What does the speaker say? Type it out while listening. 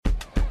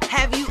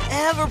Have you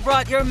ever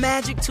brought your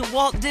magic to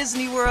Walt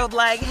Disney World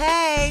like,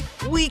 hey,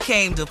 we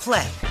came to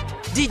play?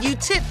 Did you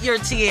tip your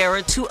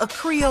tiara to a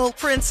Creole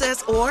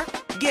princess or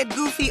get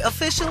goofy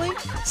officially?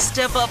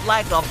 Step up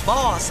like a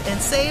boss and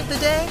save the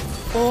day?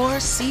 Or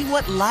see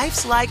what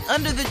life's like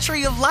under the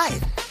tree of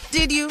life?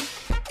 Did you?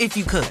 If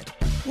you could.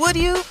 Would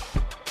you?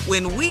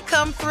 When we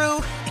come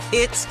through,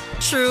 it's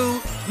true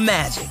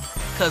magic.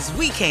 'Cause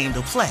we came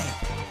to play.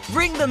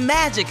 Bring the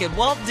magic at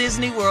Walt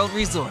Disney World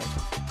Resort.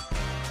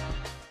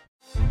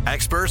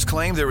 Experts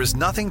claim there is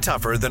nothing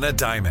tougher than a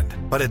diamond.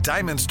 But at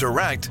Diamonds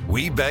Direct,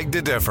 we beg to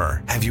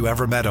differ. Have you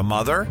ever met a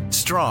mother?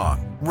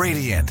 Strong,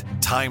 radiant,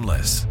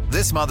 timeless.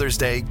 This Mother's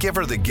Day, give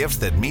her the gift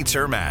that meets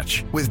her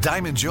match. With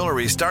diamond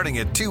jewelry starting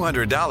at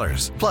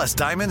 $200. Plus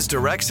Diamonds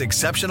Direct's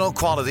exceptional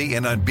quality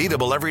and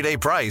unbeatable everyday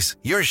price,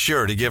 you're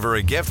sure to give her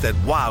a gift that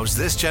wows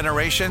this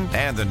generation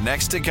and the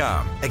next to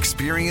come.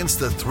 Experience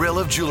the thrill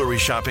of jewelry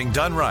shopping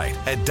done right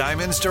at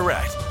Diamonds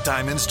Direct.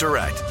 Diamonds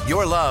Direct.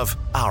 Your love,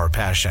 our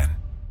passion.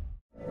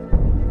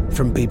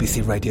 From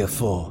BBC Radio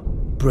 4,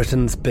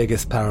 Britain's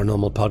biggest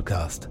paranormal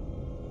podcast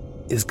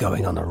is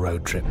going on a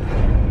road trip.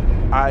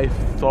 I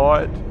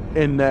thought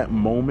in that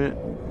moment,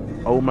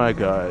 oh my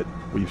God,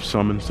 we've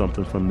summoned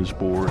something from this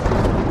board.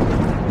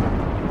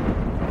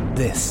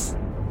 This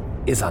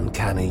is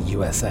Uncanny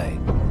USA.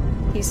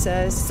 He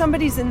says,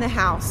 somebody's in the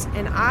house,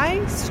 and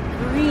I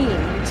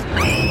screamed.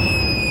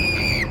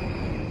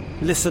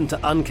 Listen to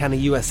Uncanny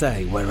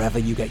USA wherever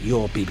you get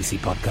your BBC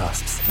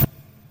podcasts,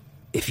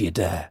 if you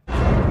dare.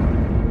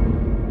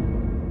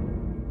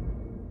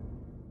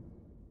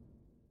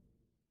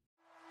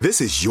 This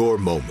is your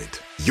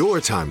moment, your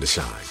time to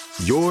shine,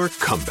 your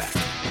comeback.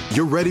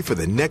 You're ready for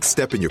the next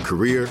step in your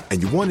career,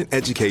 and you want an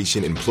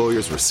education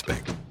employers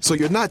respect. So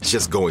you're not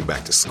just going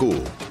back to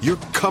school, you're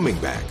coming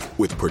back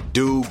with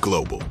Purdue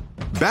Global.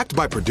 Backed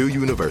by Purdue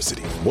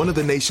University, one of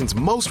the nation's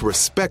most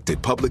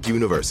respected public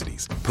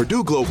universities,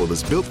 Purdue Global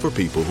is built for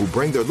people who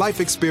bring their life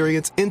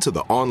experience into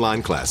the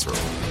online classroom.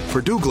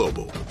 Purdue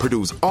Global,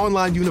 Purdue's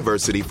online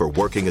university for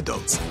working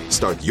adults.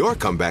 Start your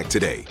comeback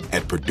today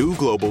at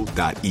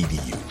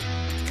purdueglobal.edu.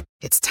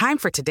 It's time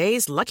for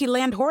today's Lucky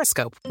Land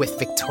horoscope with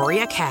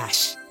Victoria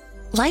Cash.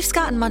 Life's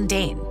gotten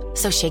mundane,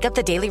 so shake up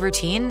the daily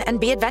routine and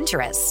be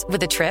adventurous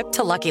with a trip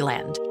to Lucky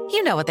Land.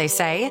 You know what they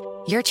say,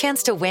 your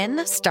chance to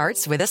win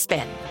starts with a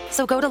spin.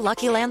 So go to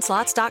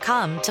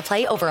LuckyLandSlots.com to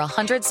play over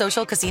 100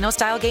 social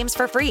casino-style games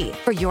for free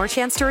for your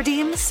chance to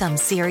redeem some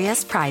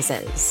serious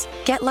prizes.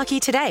 Get lucky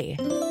today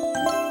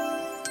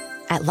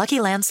at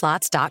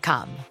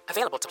LuckyLandSlots.com.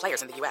 Available to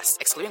players in the U.S.,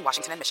 excluding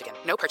Washington and Michigan.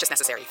 No purchase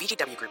necessary.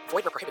 VGW Group.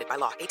 Void where prohibited by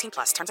law.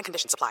 18+. Terms and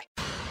conditions apply.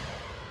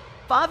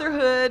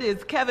 Fatherhood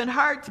is Kevin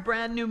Hart's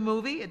brand new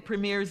movie. It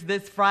premieres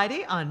this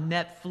Friday on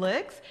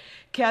Netflix.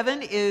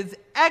 Kevin is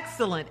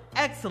excellent,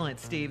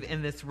 Steve,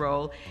 in this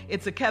role.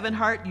 It's a Kevin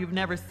Hart you've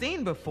never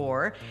seen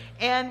before,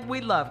 and we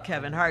love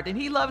Kevin Hart, and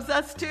he loves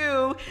us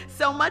too,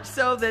 so much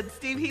so that,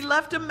 Steve, he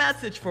left a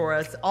message for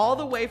us all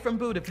the way from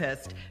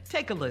Budapest.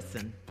 Take a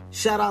listen.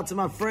 Shout out to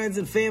my friends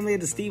and family at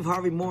the Steve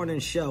Harvey Morning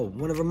Show.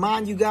 Want to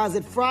remind you guys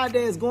that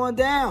Friday is going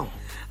down.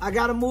 I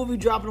got a movie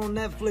dropping on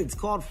Netflix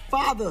called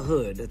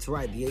Fatherhood. That's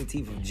right, the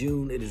 18th of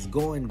June. It is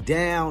going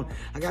down.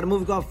 I got a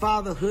movie called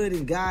Fatherhood,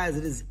 and guys,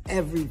 it is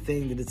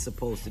everything that it's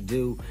supposed to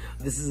do.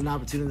 This is an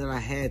opportunity that I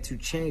had to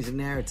change the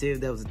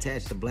narrative that was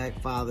attached to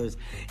black fathers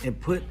and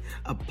put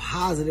a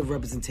positive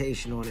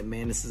representation on it,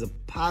 man. This is a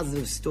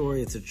positive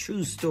story. It's a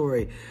true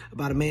story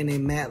about a man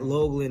named Matt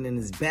Loughlin and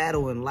his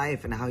battle in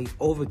life and how he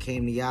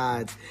overcame the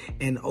odds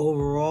and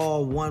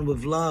overall won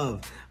with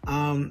love.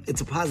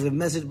 It's a positive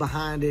message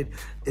behind it.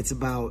 It's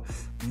about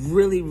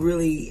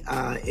really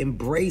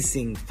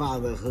embracing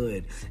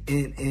fatherhood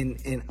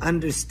and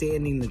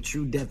understanding the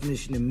true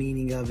definition and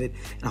meaning of it.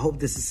 And I hope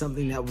this is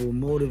something that will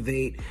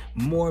motivate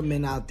more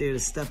men out there to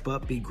step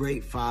up, be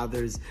great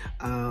fathers,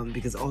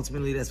 because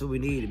ultimately that's what we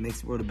need. It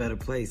makes the world a better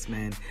place,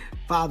 man.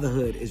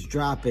 Fatherhood is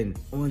dropping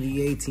on the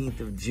 18th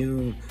of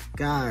June.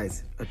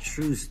 Guys, a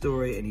true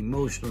story, an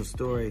emotional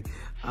story.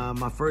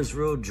 My first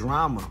real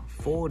drama,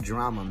 full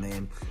drama,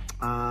 man.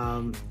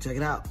 Check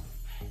it out.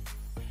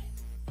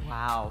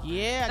 Wow.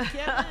 Yeah,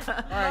 Kevin.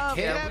 All right,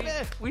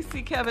 Kevin. We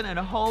see Kevin in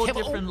a whole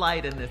different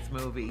light in this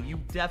movie. You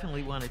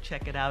definitely want to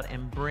check it out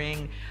and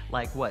bring,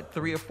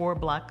 3 or 4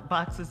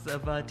 boxes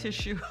of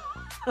tissue?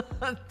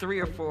 3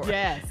 or 4.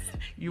 Yes.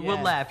 You will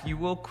laugh. You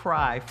will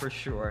cry for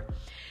sure.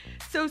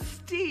 So,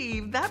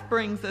 Steve, that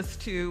brings us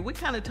to, we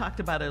kind of talked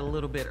about it a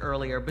little bit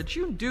earlier, but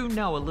you do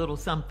know a little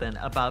something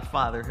about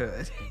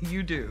fatherhood.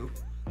 You do.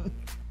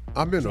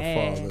 I've been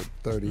a father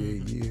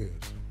 38 years.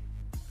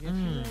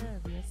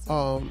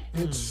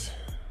 It's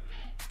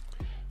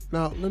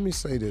now. Let me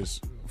say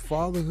this: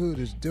 fatherhood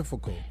is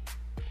difficult.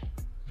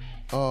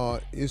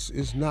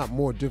 It's not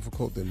more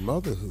difficult than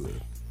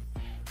motherhood.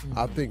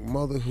 I think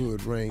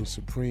motherhood reigns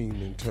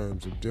supreme in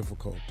terms of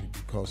difficulty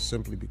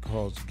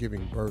because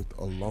giving birth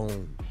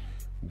alone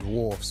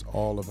dwarfs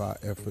all of our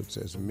efforts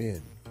as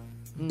men.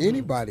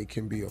 Anybody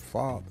can be a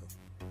father.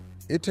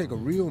 It takes a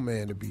real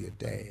man to be a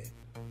dad.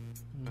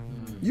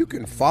 You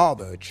can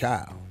father a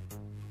child.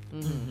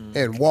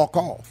 and walk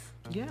off.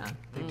 Yeah,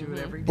 they do it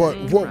every day.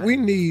 But what we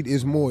need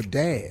is more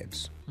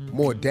dads,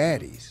 more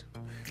daddies.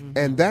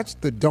 And that's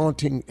the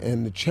daunting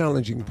and the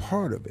challenging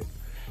part of it.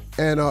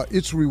 And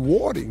it's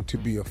rewarding to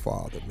be a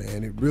father,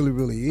 man. It really,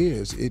 really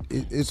is.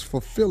 It's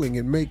fulfilling.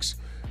 It makes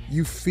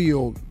you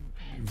feel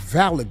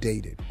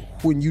validated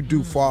when you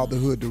do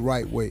fatherhood the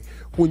right way,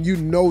 when you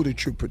know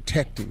that you're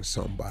protecting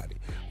somebody,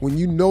 when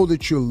you know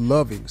that you're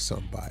loving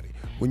somebody,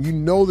 when you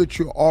know that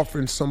you're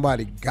offering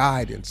somebody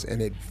guidance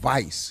and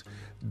advice.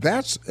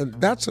 That's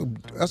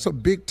a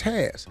big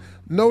task.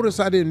 Notice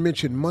I didn't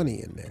mention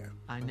money in there.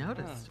 I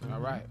noticed. All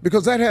right.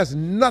 Because that has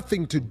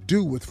nothing to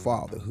do with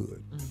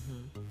fatherhood.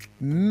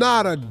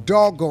 Not a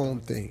doggone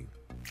thing.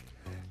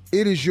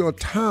 It is your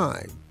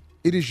time.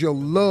 It is your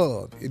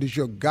love. It is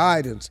your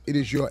guidance. It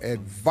is your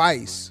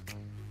advice.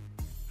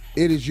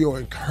 It is your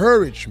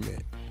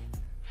encouragement.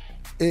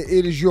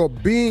 It is your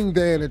being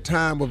there in a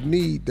time of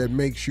need that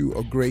makes you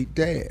a great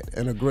dad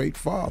and a great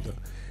father.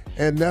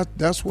 And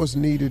that's what's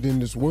needed in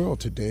this world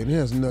today. And it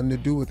has nothing to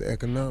do with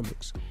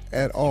economics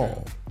at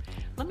all.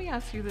 Let me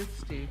ask you this,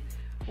 Steve.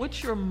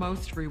 What's your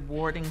most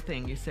rewarding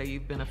thing? You say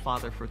you've been a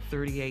father for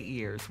 38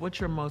 years.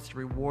 What's your most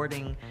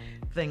rewarding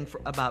thing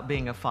about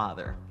being a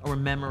father, or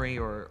memory,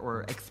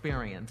 or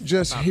experience?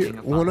 Just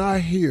when I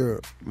hear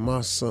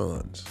my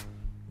sons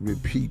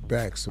repeat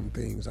back some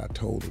things I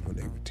told them when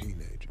they were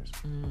teenagers.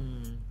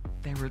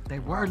 They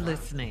were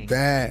listening.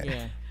 That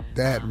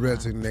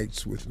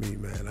resonates with me,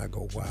 man. I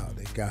go, wow,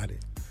 they got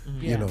it.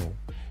 You know.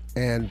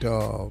 And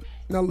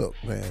now look,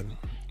 man,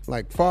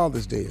 like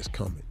Father's Day is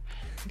coming.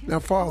 Now,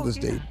 Father's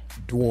Day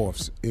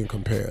dwarfs in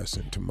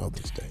comparison to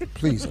Mother's Day.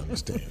 Please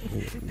understand.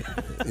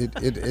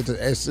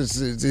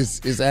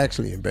 It's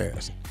actually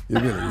embarrassing.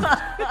 It really is.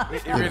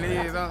 It really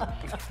is, huh?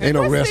 Ain't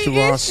no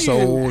restaurant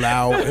sold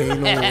out. Ain't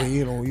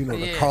no,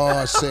 the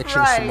car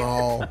section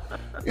small.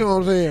 You know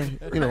what I'm saying?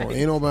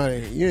 Ain't nobody.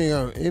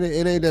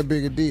 It ain't that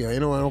big a deal.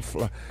 Ain't nobody don't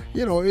fly.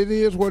 It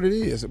is what it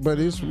is. But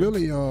it's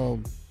really.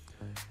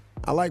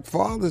 I like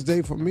Father's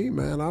Day for me,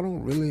 man. I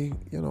don't really,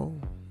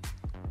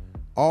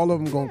 all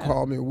of them gonna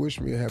call me and wish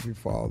me a happy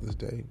Father's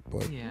Day,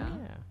 but ain't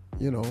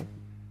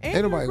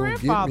nobody gonna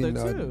give me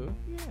nothing. Too.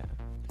 Yeah.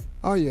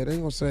 Oh yeah, they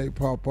gonna say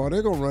Papa.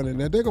 They gonna run in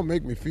there. They gonna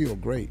make me feel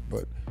great,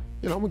 but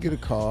I'm gonna get a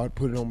card,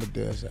 put it on my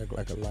desk, act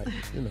like a light.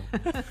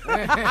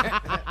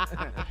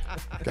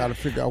 Gotta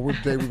figure out which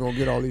day we're gonna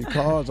get all these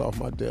cards off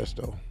my desk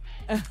though.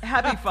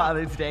 Happy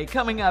Father's Day.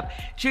 Coming up,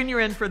 Junior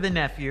in for the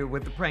nephew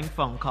with the prank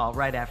phone call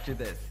right after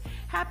this.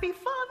 Happy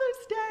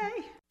Father's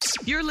Day.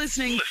 You're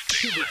listening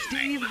to the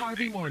Steve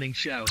Harvey Morning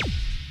Show.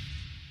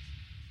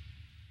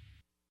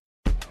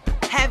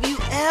 Have you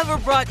ever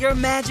brought your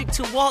magic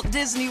to Walt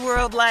Disney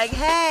World like,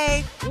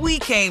 hey, we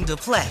came to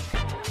play?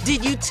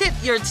 Did you tip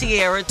your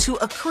tiara to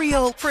a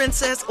Creole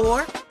princess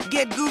or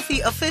get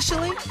goofy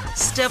officially?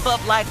 Step up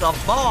like a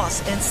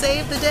boss and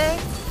save the day?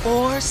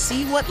 Or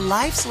see what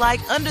life's like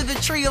under the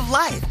tree of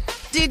life?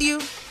 Did you?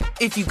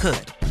 If you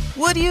could.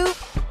 Would you?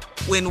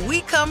 When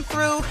we come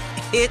through,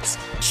 it's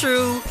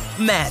true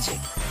magic.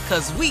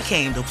 'Cause we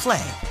came to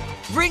play.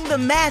 Bring the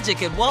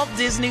magic at Walt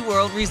Disney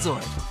World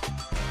Resort.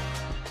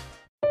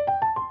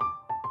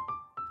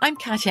 I'm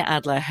Katya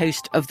Adler,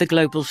 host of The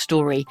Global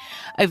Story.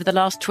 Over the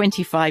last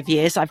 25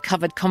 years, I've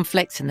covered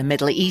conflicts in the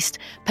Middle East,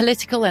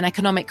 political and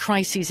economic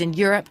crises in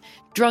Europe,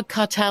 drug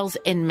cartels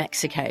in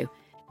Mexico.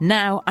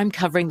 Now I'm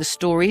covering the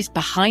stories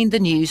behind the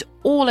news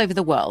all over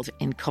the world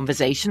in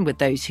conversation with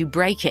those who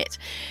break it.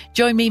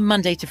 Join me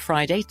Monday to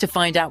Friday to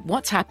find out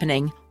what's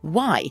happening,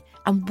 why,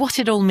 and what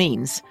it all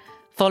means.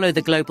 Follow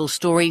The Global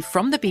Story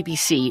from the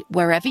BBC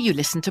wherever you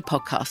listen to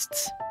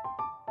podcasts.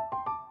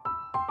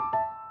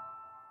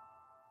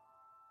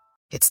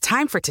 It's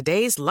time for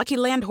today's Lucky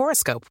Land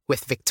horoscope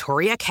with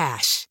Victoria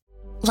Cash.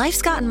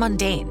 Life's gotten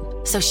mundane,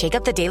 so shake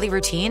up the daily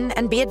routine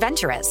and be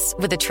adventurous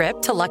with a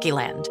trip to Lucky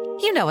Land.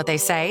 You know what they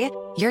say,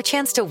 your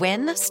chance to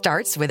win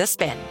starts with a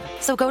spin.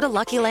 So go to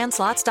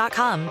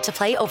LuckyLandSlots.com to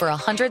play over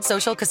 100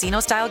 social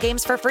casino-style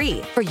games for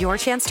free for your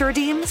chance to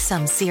redeem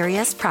some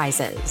serious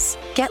prizes.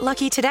 Get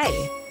lucky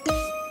today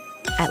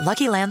at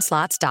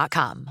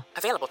LuckyLandSlots.com.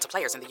 Available to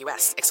players in the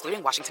U.S.,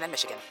 excluding Washington and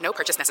Michigan. No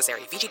purchase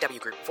necessary. VGW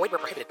Group. Void where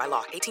prohibited by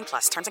law.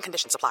 18+. Terms and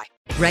conditions apply.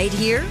 Right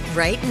here,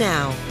 right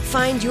now.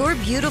 Find your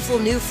beautiful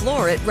new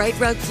floor at Right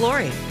Rug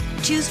Flooring.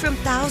 Choose from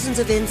thousands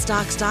of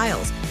in-stock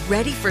styles,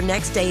 ready for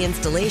next day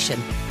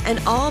installation, and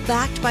all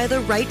backed by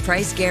the right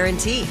price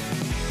guarantee.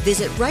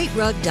 Visit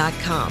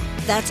rightrug.com.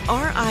 That's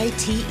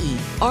RITERUG.com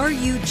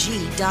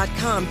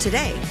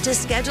today to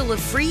schedule a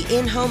free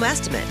in-home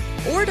estimate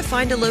or to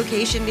find a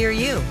location near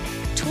you.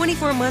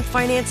 24-month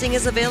financing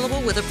is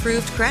available with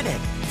approved credit.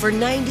 For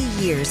 90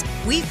 years,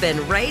 we've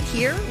been right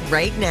here,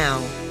 right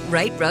now.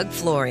 Right Rug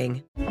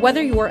Flooring.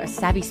 Whether you're a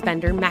savvy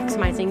spender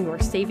maximizing your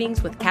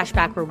savings with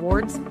cashback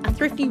rewards, a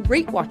thrifty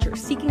rate watcher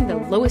seeking the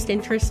lowest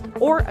interest,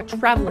 or a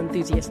travel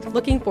enthusiast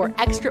looking for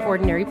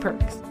extraordinary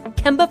perks,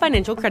 Kemba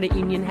Financial Credit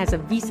Union has a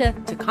visa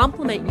to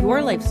complement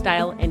your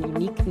lifestyle and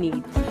unique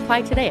needs.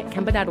 Apply today at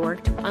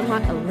Kemba.org to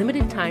unlock a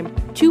limited-time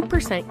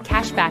 2%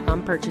 cash back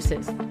on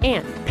purchases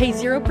and pay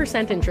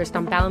 0% interest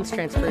on balance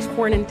transfers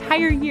for an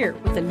entire year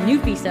with a new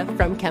visa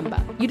from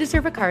Kemba. You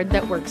deserve a card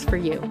that works for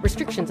you.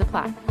 Restrictions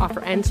apply. Offer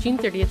ends June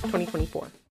 30th, 2024.